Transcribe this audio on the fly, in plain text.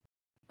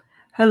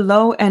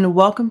Hello and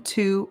welcome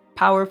to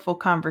Powerful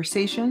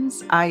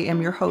Conversations. I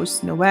am your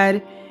host,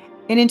 Noed.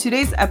 And in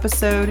today's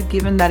episode,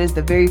 given that is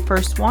the very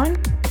first one,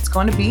 it's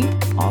going to be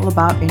all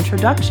about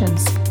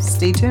introductions.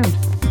 Stay tuned.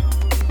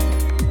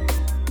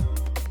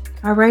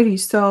 Alrighty,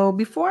 so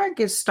before I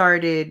get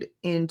started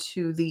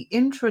into the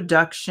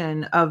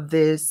introduction of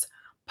this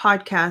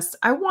podcast,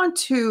 I want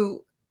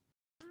to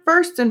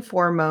first and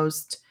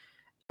foremost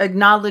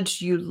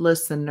acknowledge you,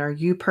 listener,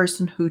 you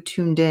person who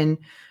tuned in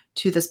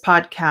to this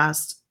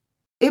podcast.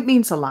 It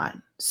means a lot.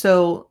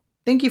 So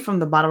thank you from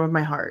the bottom of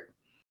my heart.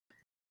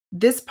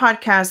 This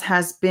podcast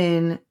has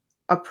been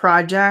a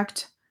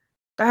project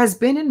that has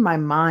been in my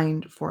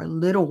mind for a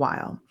little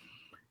while.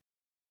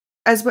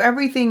 As with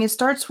everything, it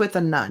starts with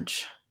a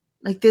nudge,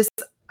 like this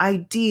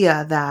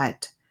idea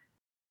that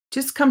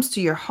just comes to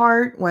your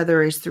heart,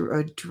 whether it's through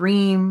a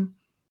dream,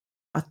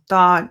 a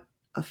thought,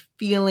 a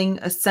feeling,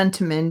 a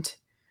sentiment.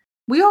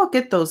 We all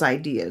get those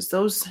ideas,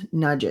 those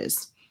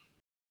nudges.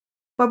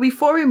 But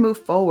before we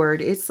move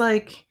forward, it's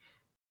like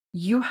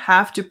you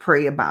have to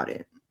pray about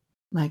it.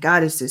 Like,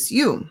 God, is this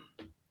you?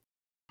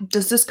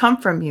 Does this come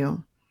from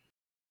you?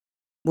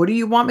 What do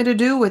you want me to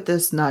do with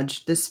this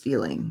nudge, this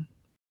feeling?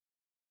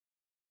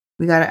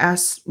 We got to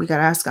ask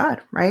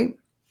God, right?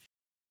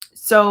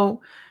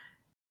 So,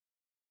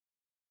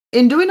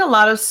 in doing a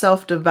lot of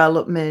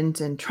self-development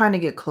and trying to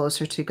get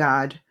closer to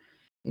God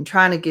and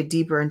trying to get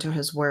deeper into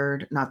his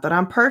word, not that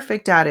I'm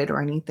perfect at it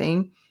or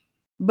anything,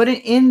 but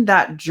in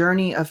that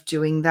journey of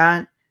doing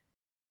that,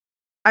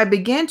 I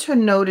began to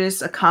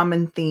notice a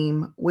common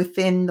theme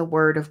within the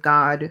word of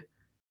God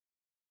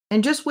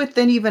and just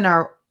within even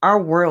our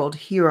world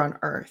here on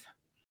earth.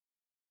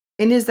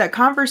 And is that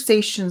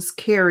conversations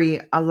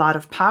carry a lot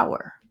of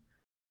power.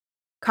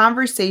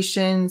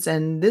 Conversations,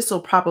 and this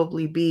will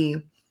probably be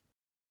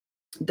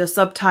the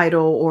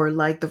subtitle or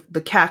like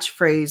the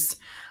catchphrase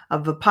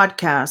of the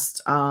podcast.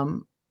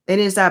 It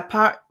is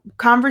that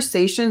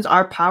conversations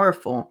are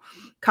powerful.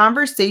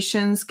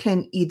 Conversations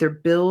can either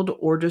build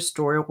or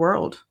destroy a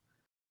world.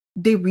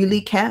 They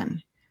really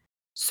can.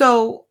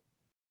 So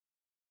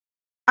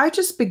I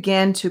just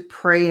began to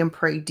pray and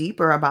pray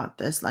deeper about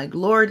this. Like,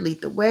 Lord,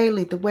 lead the way,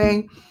 lead the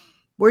way.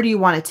 Where do you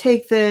want to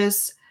take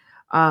this?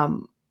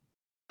 Um,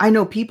 I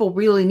know people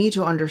really need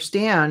to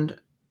understand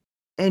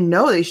and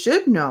know they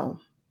should know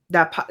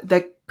that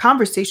that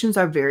conversations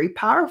are very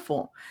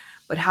powerful.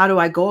 But how do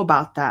I go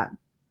about that?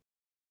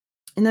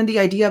 And then the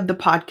idea of the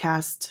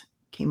podcast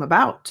came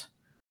about.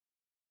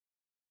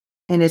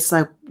 And it's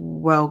like,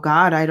 well,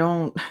 God, I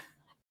don't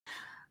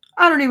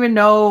even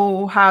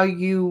know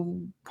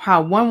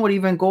how one would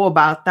even go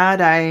about that.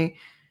 I'm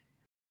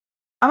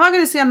not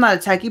going to say I'm not a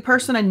techie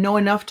person. I know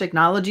enough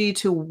technology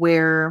to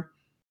where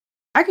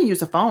I can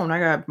use a phone. I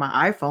got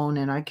my iPhone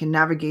and I can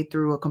navigate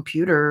through a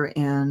computer,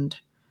 and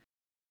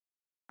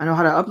I know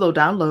how to upload,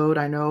 download.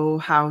 I know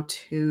how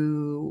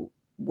to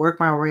work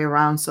my way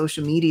around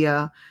social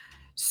media.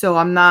 So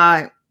I'm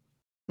not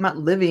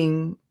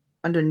living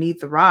underneath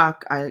the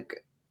rock.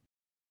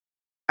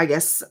 I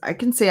guess I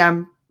can say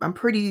I'm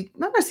pretty,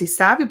 not necessarily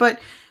savvy, but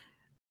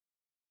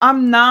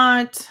I'm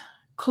not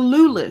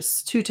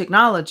clueless to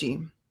technology.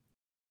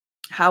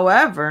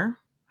 However,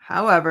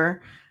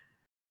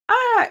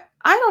 I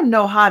don't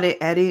know how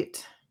to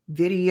edit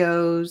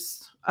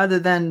videos other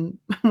than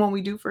what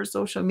we do for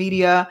social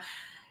media.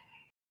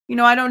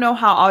 I don't know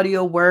how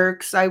audio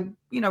works. I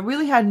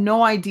really had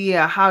no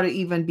idea how to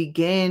even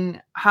begin.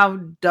 How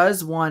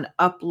does one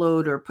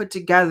upload or put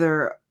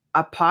together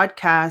a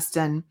podcast,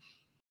 and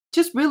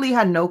just really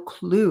had no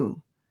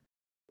clue.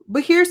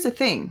 But here's the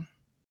thing,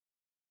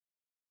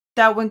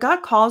 that when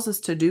God calls us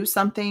to do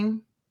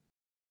something,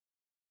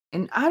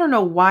 and I don't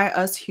know why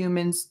us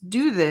humans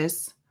do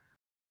this,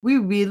 we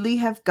really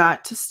have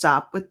got to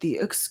stop with the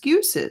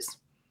excuses,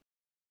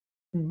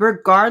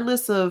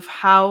 regardless of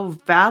how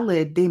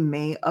valid they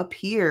may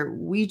appear.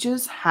 We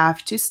just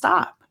have to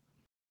stop.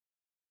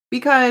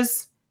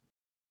 Because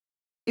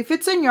if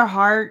it's in your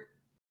heart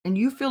and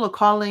you feel a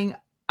calling,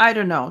 I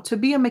don't know, to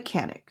be a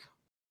mechanic,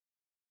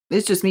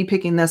 it's just me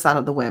picking this out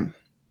of the whim.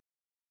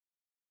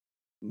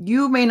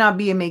 You may not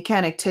be a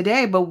mechanic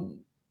today, but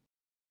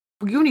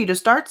you need to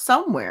start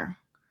somewhere.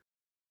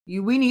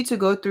 We need to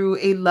go through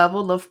a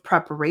level of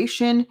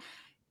preparation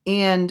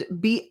and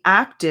be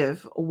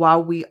active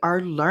while we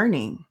are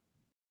learning.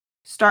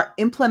 Start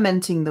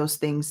implementing those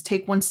things.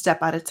 Take one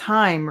step at a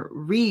time.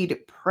 Read,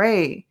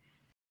 pray.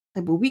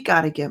 But we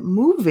got to get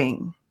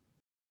moving.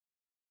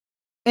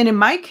 And in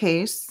my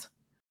case,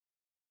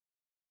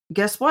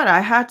 guess what?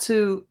 I had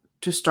to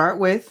start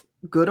with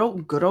good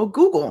old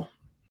Google.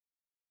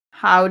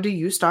 How do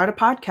you start a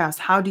podcast?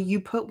 How do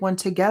you put one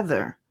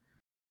together?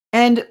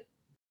 And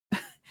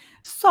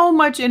so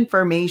much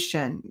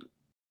information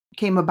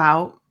came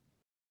about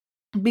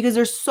because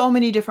there's so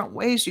many different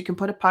ways you can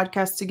put a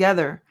podcast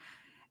together.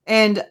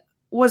 And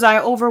was I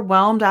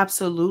overwhelmed?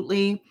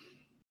 Absolutely.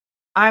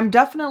 I'm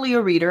definitely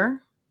a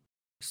reader.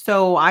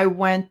 So I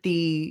went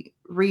the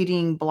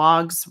reading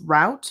blogs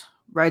route,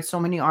 read so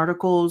many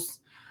articles.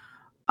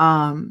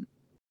 Um,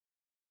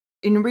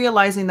 in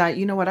realizing that,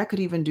 you know what, I could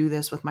even do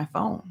this with my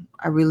phone.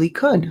 I really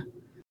could.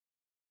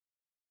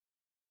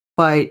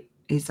 But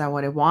is that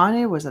what I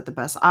wanted? Was that the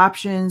best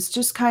options?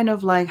 Just kind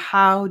of like,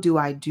 how do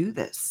I do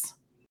this?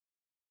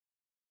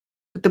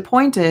 But the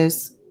point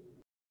is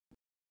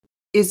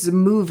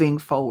moving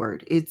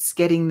forward. It's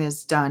getting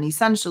this done.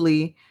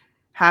 Essentially,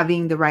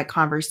 having the right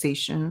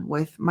conversation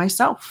with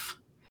myself.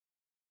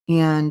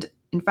 And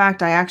in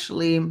fact, I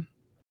actually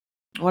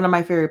one of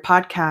my favorite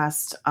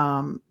podcasts,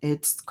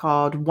 it's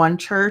called One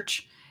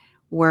Church,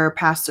 where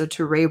Pastor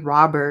Teray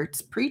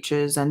Roberts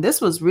preaches, and this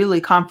was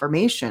really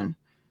confirmation.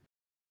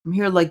 I'm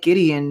here like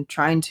Gideon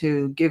trying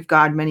to give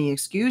God many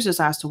excuses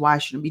as to why I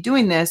shouldn't be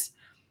doing this,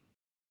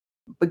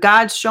 but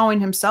God's showing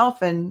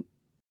himself and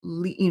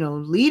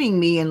leading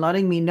me and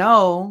letting me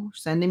know,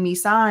 sending me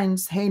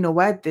signs. Hey,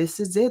 Noette,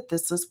 this is it.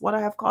 This is what I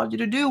have called you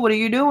to do. What are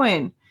you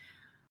doing?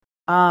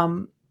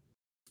 Um,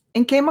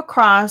 and came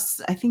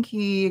across, I think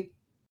he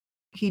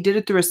did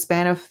it through a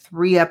span of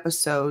 3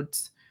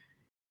 episodes.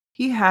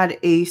 He had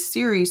a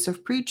series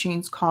of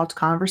preachings called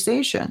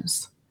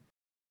Conversations.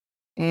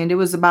 And it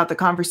was about the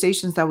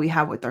conversations that we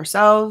have with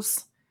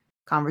ourselves,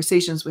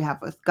 conversations we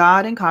have with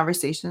God, and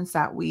conversations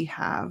that we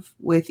have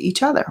with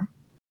each other,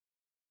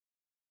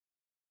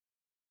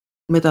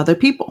 with other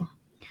people.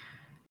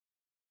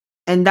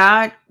 And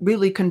that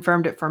really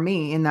confirmed it for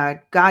me, in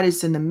that God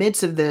is in the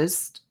midst of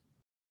this.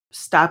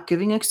 Stop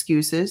giving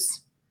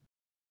excuses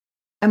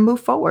and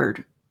move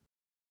forward.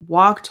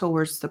 Walk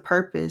towards the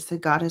purpose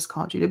that God has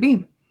called you to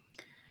be.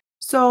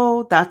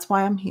 So that's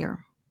why I'm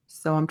here.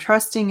 So I'm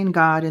trusting in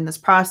God in this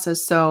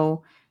process.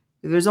 So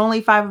if there's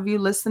only 5 of you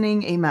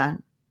listening,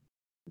 amen.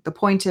 The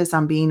point is,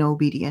 I'm being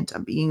obedient.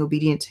 I'm being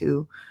obedient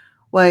to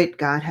what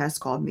God has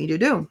called me to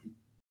do.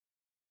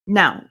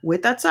 Now,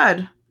 with that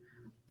said,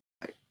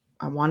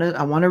 I want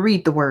to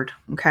read the word,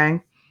 okay?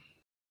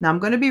 Now I'm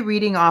going to be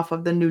reading off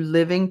of the New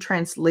Living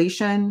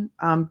Translation.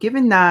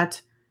 Given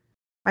that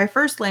my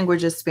first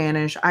language is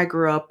Spanish, I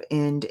grew up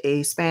in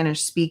a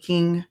Spanish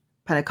speaking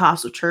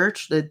Pentecostal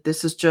church. That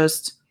this is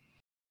just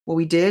what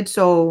we did.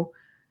 So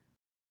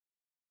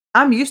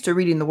I'm used to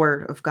reading the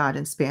word of God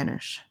in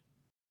Spanish.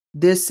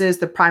 This is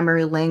the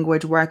primary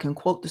language where I can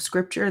quote the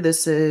scripture.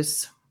 This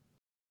is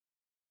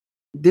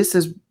this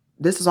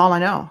is all I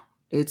know.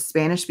 It's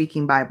Spanish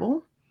speaking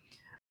Bible.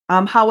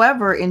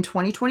 However, in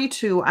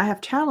 2022, I have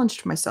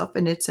challenged myself,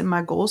 and it's in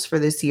my goals for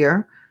this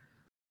year,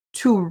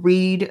 to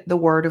read the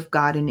word of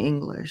God in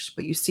English.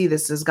 But you see,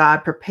 this is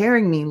God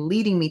preparing me,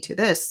 leading me to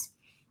this.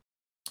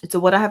 And so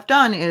what I have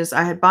done is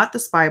I had bought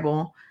this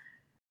Bible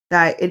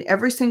that in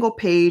every single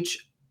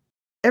page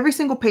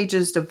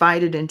is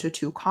divided into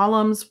 2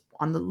 columns.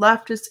 On the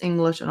left is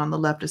English and on the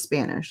left is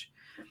Spanish.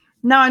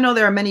 Now, I know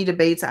there are many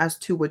debates as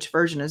to which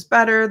version is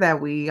better, that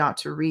we ought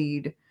to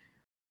read,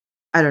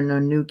 I don't know,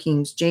 New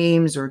King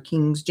James or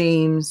King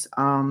James.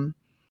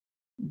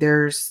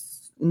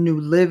 There's New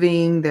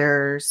Living,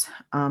 there's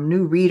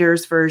New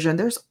Reader's Version.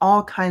 There's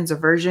all kinds of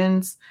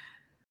versions.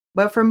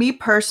 But for me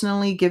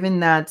personally, given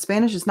that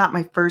Spanish is not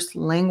my first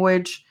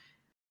language,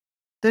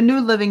 the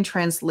New Living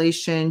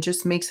Translation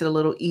just makes it a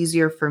little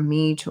easier for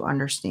me to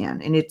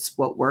understand. And it's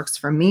what works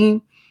for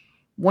me.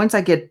 Once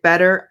I get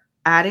better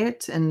at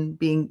it and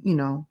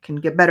can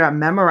get better at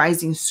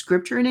memorizing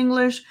scripture in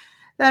English,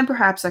 then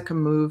perhaps I can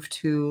move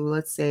to,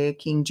 let's say,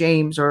 King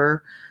James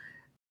or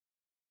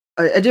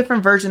a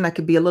different version that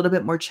could be a little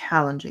bit more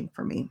challenging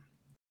for me.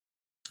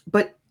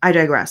 But I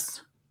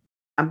digress.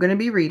 I'm going to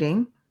be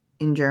reading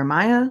in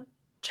Jeremiah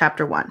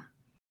chapter 1.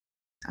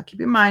 Now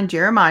keep in mind,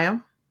 Jeremiah,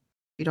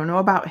 you don't know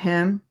about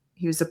him,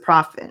 he was a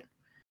prophet.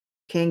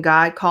 King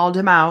God called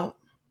him out,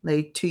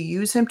 like, to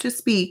use him to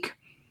speak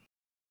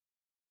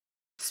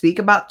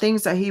about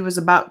things that he was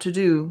about to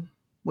do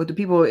with the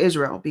people of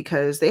Israel,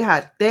 because they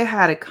had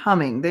it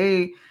coming.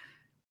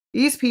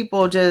 These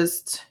people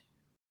just,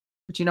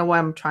 but you know what?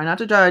 I'm trying not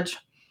to judge.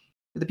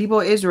 The people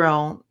of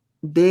Israel,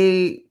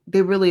 they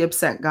really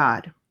upset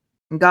God.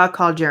 And God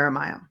called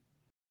Jeremiah.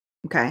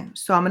 Okay,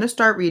 so I'm going to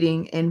start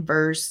reading in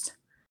verse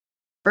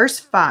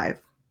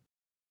 5.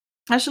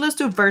 Actually, let's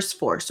do verse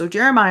 4. So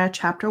Jeremiah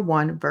chapter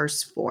 1,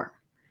 verse 4.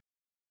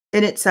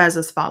 And it says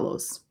as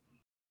follows: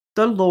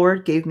 The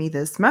Lord gave me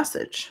this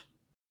message.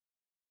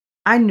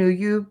 I knew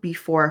you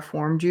before I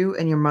formed you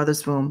in your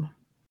mother's womb.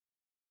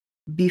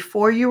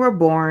 Before you were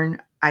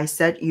born, I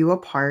set you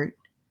apart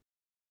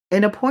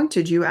and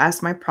appointed you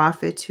as my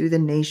prophet to the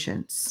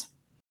nations.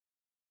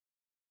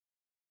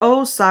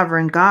 O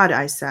sovereign God,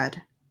 I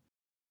said,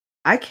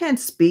 I can't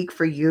speak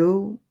for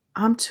you.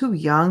 I'm too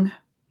young.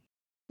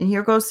 And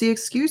here goes the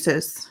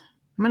excuses.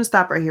 I'm going to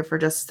stop right here for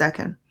just a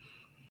second.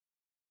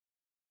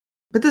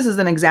 But this is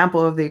an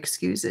example of the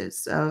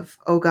excuses of,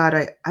 oh God,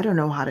 I don't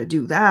know how to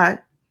do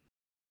that.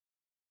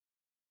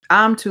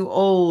 I'm too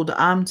old.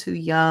 I'm too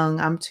young.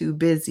 I'm too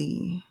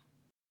busy.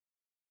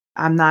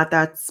 I'm not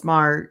that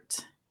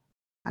smart.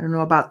 I don't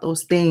know about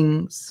those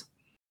things.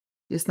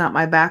 It's not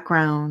my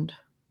background.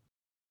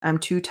 I'm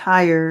too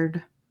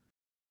tired.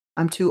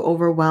 I'm too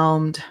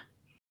overwhelmed.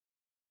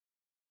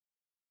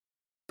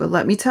 But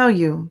let me tell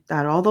you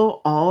that although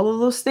all of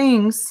those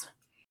things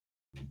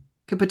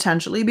could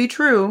potentially be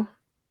true,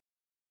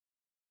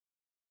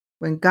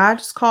 when God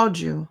has called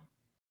you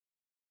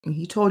and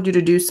he told you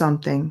to do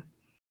something,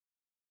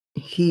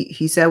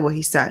 he said what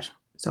he said.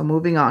 So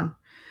moving on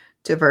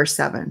to verse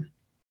 7.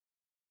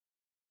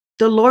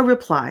 The Lord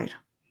replied,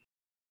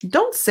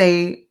 "Don't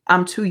say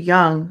I'm too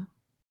young,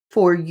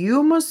 for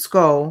you must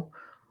go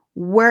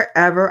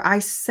wherever I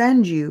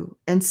send you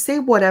and say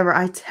whatever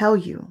I tell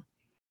you.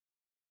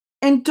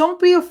 And don't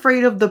be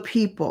afraid of the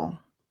people,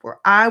 for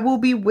I will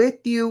be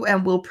with you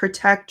and will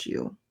protect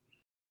you.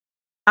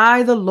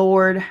 I, the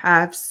Lord,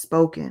 have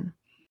spoken."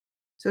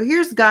 So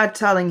here's God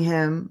telling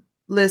him,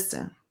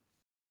 listen,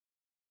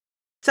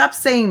 stop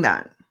saying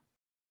that.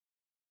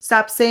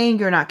 Stop saying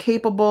you're not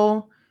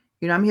capable.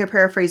 I'm here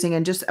paraphrasing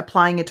and just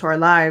applying it to our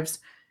lives.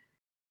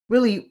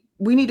 Really,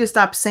 we need to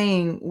stop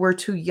saying we're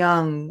too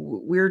young,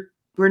 we're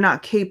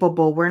not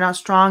capable, we're not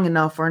strong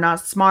enough, we're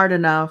not smart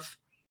enough.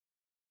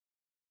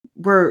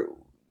 We're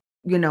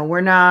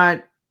we're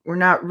not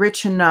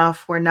rich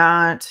enough, we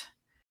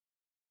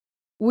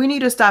need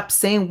to stop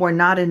saying we're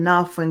not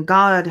enough when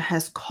God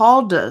has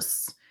called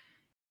us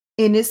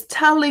and is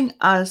telling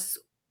us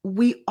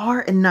we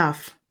are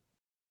enough.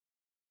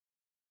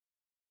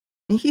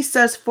 And he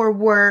says,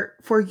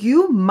 for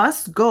you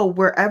must go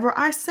wherever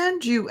I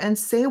send you and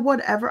say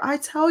whatever I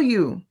tell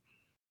you.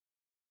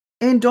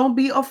 And don't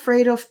be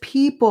afraid of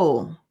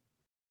people.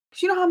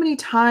 'Cause you know how many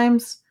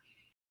times,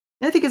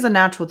 and I think it's a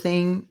natural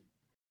thing,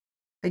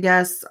 I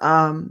guess,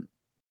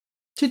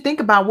 to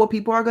think about what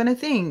people are gonna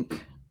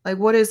think. Like,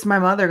 what is my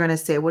mother gonna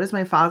say? What is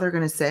my father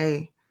gonna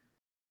say?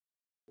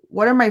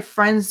 What are my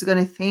friends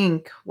gonna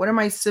think? What are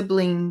my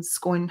siblings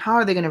going, how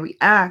are they gonna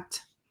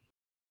react?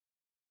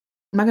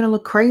 Am I gonna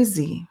look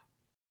crazy?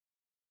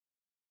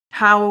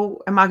 How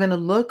am I gonna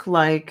look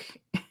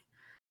like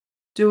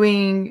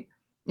doing,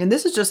 and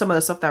this is just some of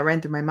the stuff that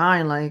ran through my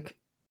mind, like,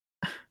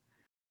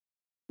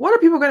 what are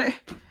people gonna, I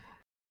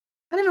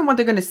don't even know what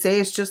they're gonna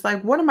say. It's just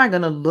like, what am I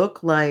gonna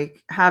look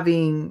like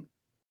having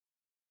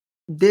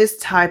this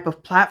type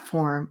of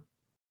platform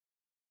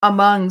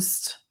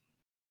amongst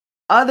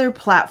other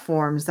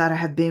platforms that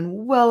have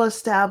been well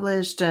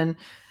established and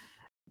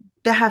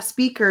that have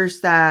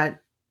speakers that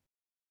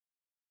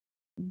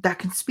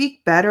can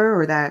speak better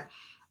or that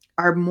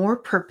are more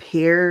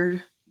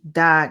prepared,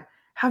 that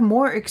have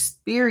more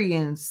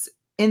experience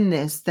in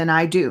this than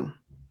I do.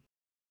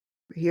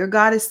 Here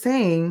God is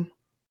saying,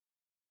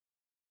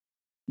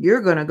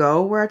 you're going to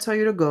go where I tell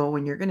you to go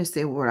and you're going to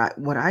say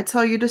what I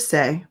tell you to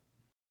say,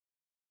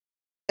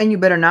 and you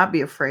better not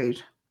be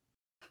afraid,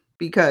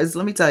 because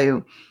let me tell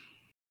you,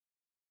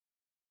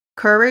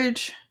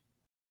 courage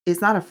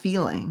is not a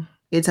feeling,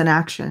 it's an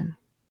action.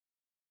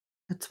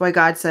 That's why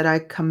God said, I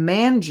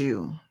command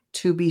you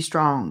to be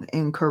strong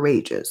and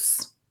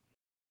courageous.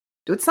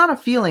 It's not a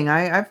feeling.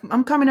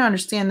 I'm coming to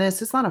understand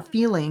this. It's not a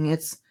feeling.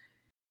 It's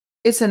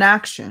an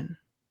action.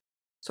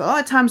 So a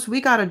lot of times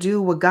we got to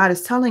do what God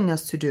is telling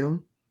us to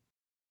do,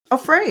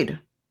 afraid.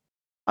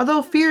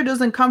 Although fear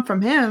doesn't come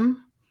from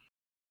him,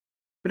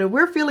 but if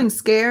we're feeling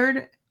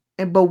scared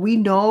but we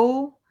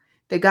know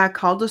that God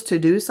called us to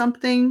do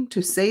something,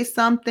 to say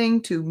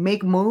something, to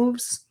make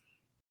moves,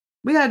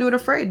 we got to do it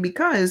afraid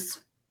because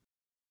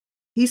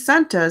he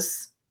sent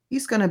us.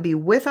 He's going to be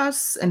with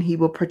us and he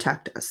will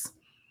protect us.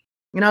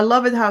 And I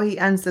love it how he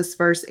ends this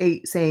verse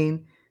 8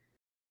 saying,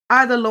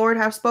 I, the Lord,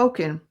 have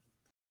spoken.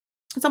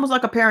 It's almost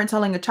like a parent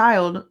telling a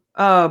child,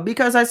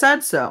 because I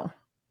said so,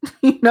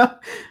 you know,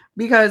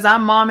 because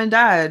I'm mom and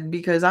dad,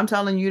 because I'm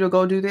telling you to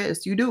go do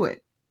this, you do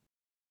it.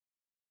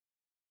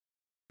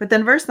 But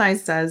then verse 9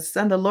 says,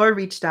 and the Lord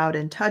reached out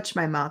and touched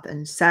my mouth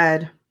and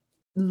said,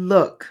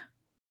 look,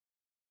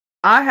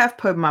 I have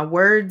put my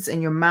words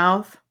in your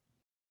mouth.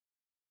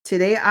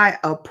 Today I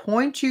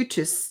appoint you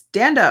to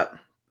stand up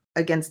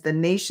against the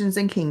nations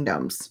and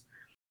kingdoms.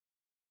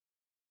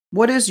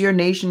 What is your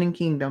nation and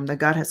kingdom that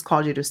God has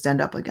called you to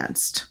stand up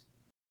against?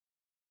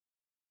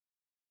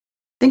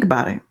 Think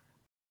about it.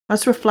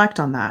 Let's reflect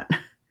on that.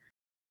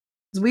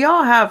 'Cause we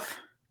all have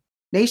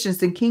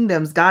nations and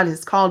kingdoms God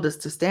has called us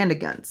to stand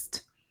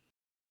against.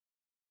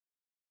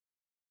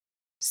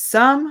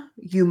 Some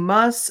you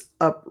must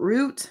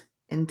uproot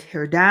and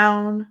tear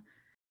down,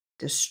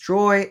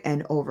 destroy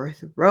and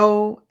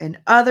overthrow, and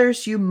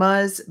others you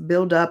must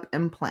build up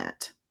and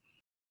plant.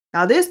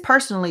 Now, this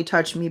personally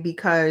touched me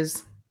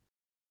because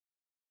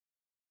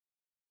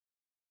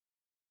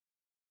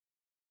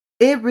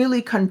it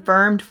really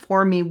confirmed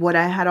for me what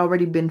I had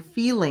already been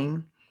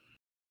feeling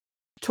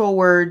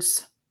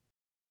towards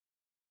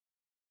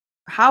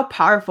how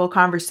powerful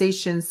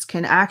conversations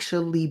can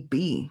actually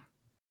be.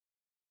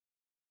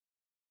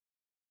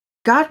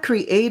 God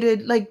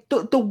created, like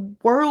the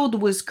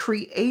world was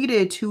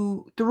created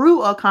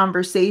through a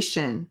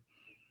conversation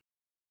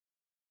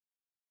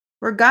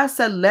where God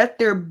said, let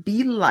there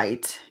be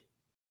light.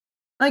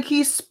 Like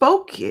he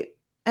spoke it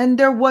and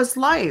there was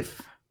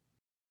life.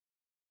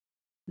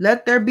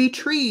 Let there be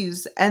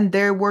trees and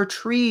there were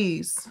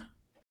trees.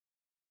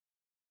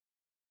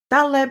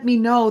 That let me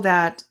know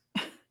that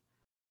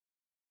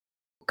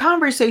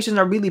conversations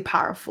are really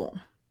powerful.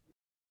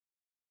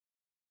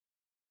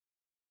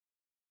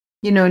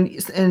 You know,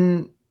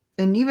 and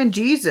even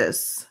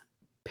Jesus,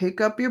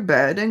 pick up your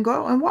bed and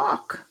go and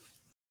walk.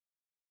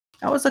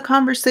 That was a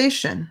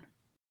conversation.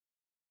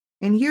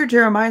 And here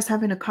Jeremiah is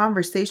having a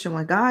conversation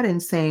with God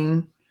and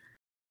saying,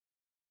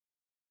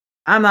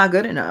 I'm not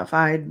good enough.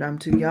 I'm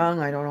too young.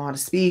 I don't know how to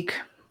speak.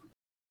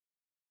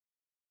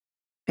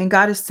 And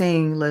God is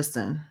saying,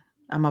 listen,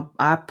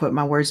 I put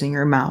my words in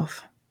your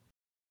mouth.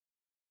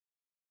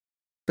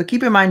 But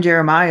keep in mind,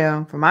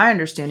 Jeremiah, from my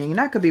understanding, and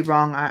I could be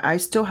wrong, I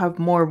still have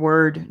more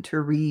word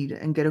to read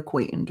and get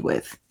acquainted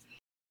with.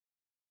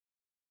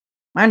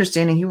 My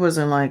understanding, he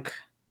wasn't like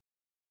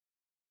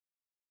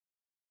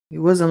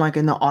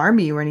in the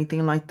army or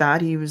anything like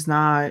that. He was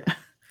not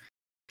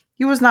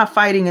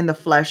fighting in the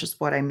flesh, is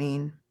what I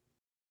mean.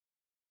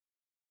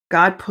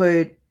 God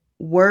put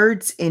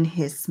words in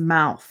his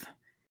mouth.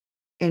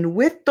 And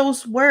with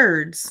those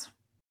words,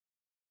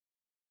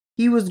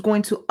 he was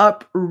going to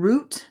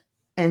uproot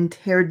and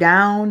tear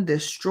down,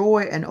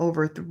 destroy, and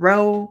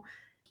overthrow.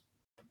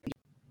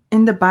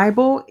 And the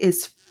Bible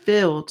is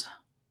filled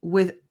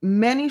with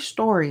many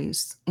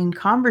stories and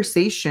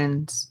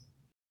conversations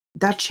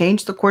that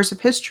changed the course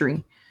of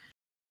history.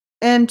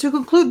 And to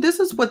conclude, this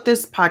is what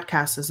this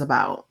podcast is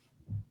about.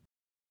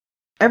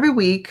 Every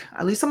week,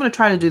 at least I'm going to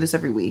try to do this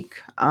every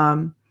week.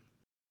 I'm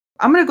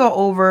going to go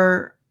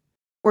over,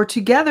 or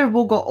together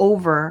we'll go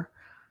over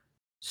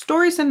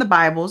stories in the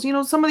Bibles. You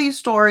know, some of these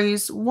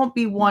stories won't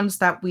be ones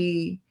that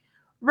we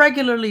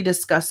regularly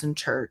discuss in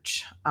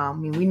church. I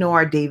mean, we know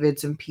our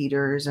Davids and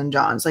Peters and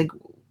Johns. Like,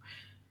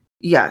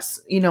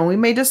 yes, we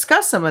may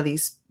discuss some of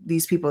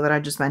these people that I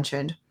just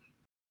mentioned,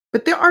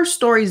 but there are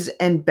stories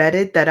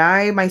embedded that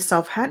I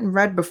myself hadn't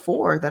read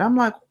before that I'm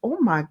like, oh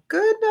my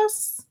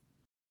goodness,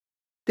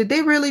 did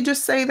they really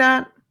just say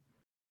that?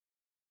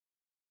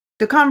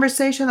 The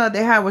conversation that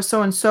they had with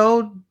so and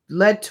so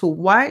led to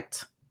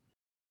what?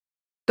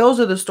 Those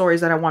are the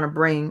stories that I want to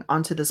bring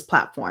onto this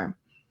platform.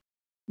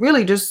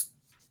 Really just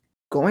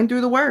going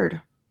through the word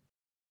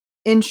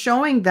and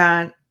showing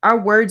that our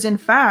words, in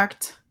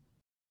fact,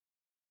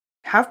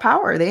 have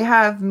power. They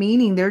have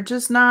meaning. They're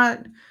just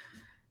not,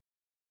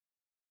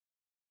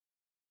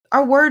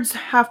 our words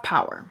have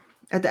power.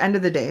 At the end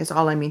of the day, is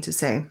all I mean to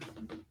say.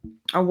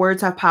 Our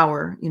words have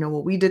power.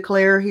 What we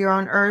declare here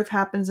on earth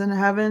happens in the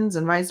heavens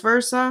and vice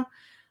versa.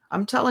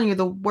 I'm telling you,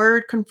 the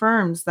word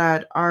confirms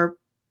that our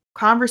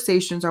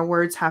conversations, our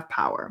words have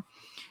power.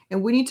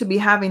 And we need to be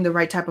having the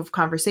right type of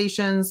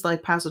conversations,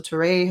 like Pastor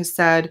Ture has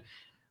said,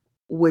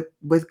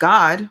 with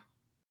God,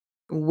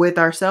 with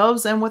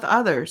ourselves, and with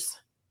others.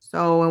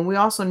 So, and we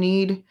also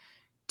need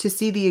to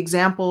see the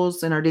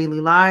examples in our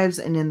daily lives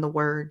and in the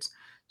words.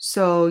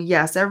 So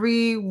yes,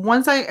 every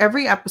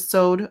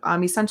episode,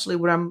 essentially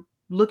what I'm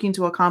looking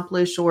to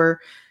accomplish or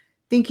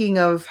thinking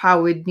of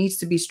how it needs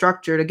to be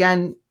structured.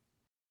 Again,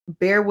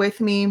 bear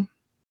with me.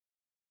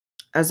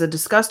 As I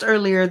discussed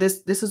earlier,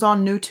 this is all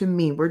new to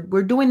me.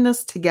 We're doing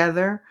this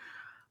together.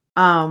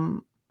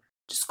 Um,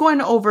 just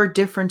going over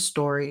different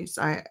stories.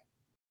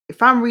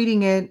 If I'm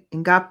reading it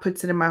and God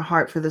puts it in my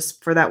heart for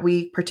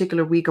that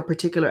particular week, a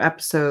particular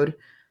episode,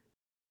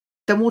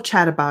 then we'll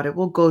chat about it.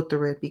 We'll go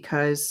through it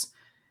because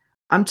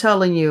I'm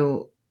telling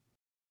you,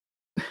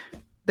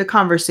 the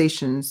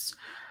conversations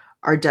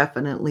are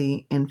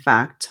definitely, in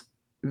fact,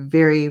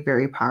 very,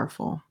 very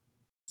powerful.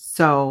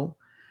 So,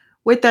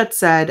 with that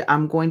said,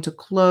 I'm going to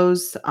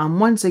close.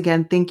 Once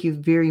again, thank you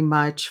very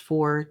much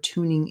for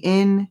tuning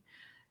in.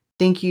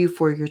 Thank you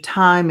for your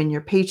time and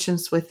your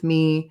patience with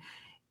me.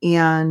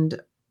 And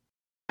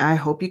I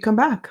hope you come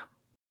back.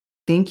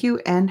 Thank you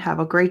and have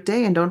a great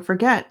day. And don't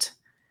forget,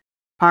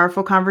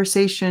 powerful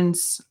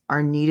conversations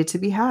are needed to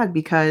be had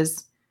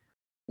because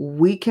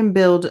we can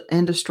build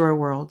and destroy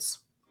worlds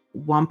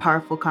one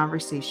powerful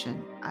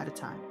conversation at a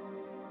time.